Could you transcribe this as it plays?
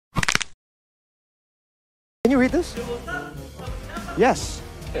Can you read this? Yes.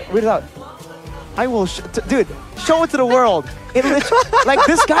 Read it out. I will, dude. Show it to the world. Like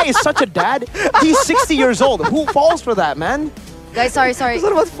this guy is such a dad. He's 60 years old. Who falls for that, man? Guys, sorry. It's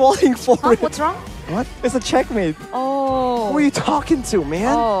not about falling for it. What's wrong? What? It's a checkmate. Oh. Who are you talking to,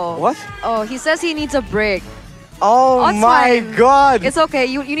 man? Oh. What? Oh, he says he needs a break. Oh my fine. God. It's okay.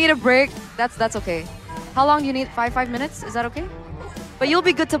 You need a break. That's okay. How long do you need? 5 minutes? Is that okay? But you'll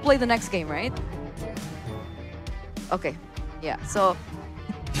be good to play the next game, right? Okay. Yeah. So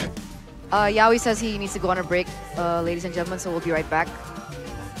YAWI says he needs to go on a break, ladies and gentlemen. So we'll be right back.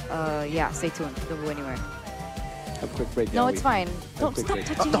 Yeah. Stay tuned. Don't go anywhere. Have a quick break. No, YAWI. it's fine. Don't stop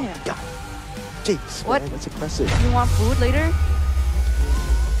touching him. Jeez, What? Man, that's aggressive. You want food later?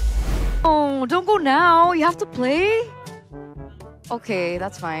 Oh, don't go now. You have to play. Okay,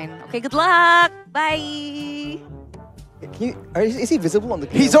 that's fine. Okay, good luck. Bye. Is he visible on the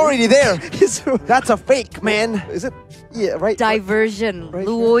camera? He's already there. That's a fake, man. Is it? Yeah, right. Diversion. Right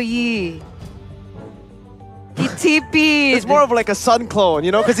Luoyi. He TP'd. It's more of like a sun clone,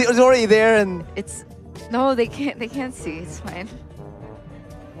 you know, because he was already there and... It's... No, they can't see. It's fine.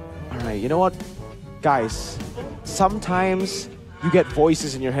 Alright, you know what? Guys, sometimes you get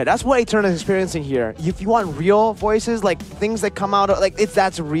voices in your head. That's what Aeterna is experiencing here. If you want real voices, like things that come out, like if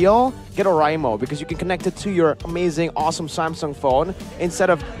that's real, get Oraimo because you can connect it to your amazing, awesome Samsung phone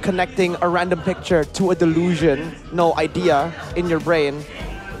instead of connecting a random picture to a delusion, no idea in your brain.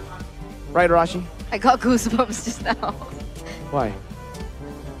 Right, Arashi? I got goosebumps just now. Why?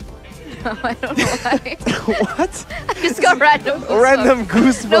 I don't know why. What? I just got random goosebumps. Random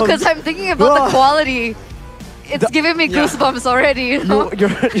goosebumps. No, because I'm thinking about the quality. It's giving me goosebumps already, you know? You're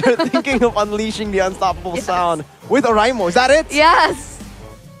thinking of unleashing the unstoppable sound with Oraimo. Is that it? Yes.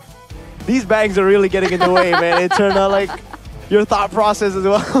 These bags are really getting in the way, man. Aeterna, like your thought process as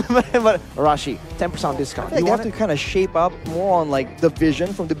well, man. But Arashi, 10% discount. You have to kind of shape up more on like the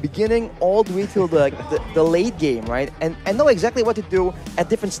vision from the beginning all the way till the late game, right? And know exactly what to do at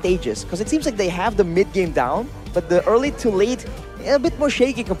different stages. Because it seems like they have the mid game down, but the early to late a bit more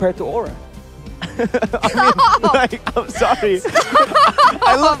shaky compared to Aura. I'm sorry.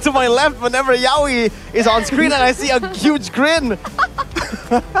 I look to my left whenever YAWI is on screen and I see a huge grin.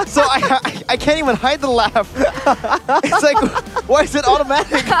 So I can't even hide the laugh. It's like, why is it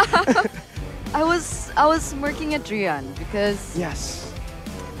automatic? I was smirking at Drian because Yes.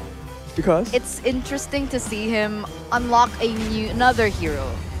 Because? it's interesting to see him unlock another hero.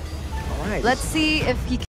 All right. Let's see if he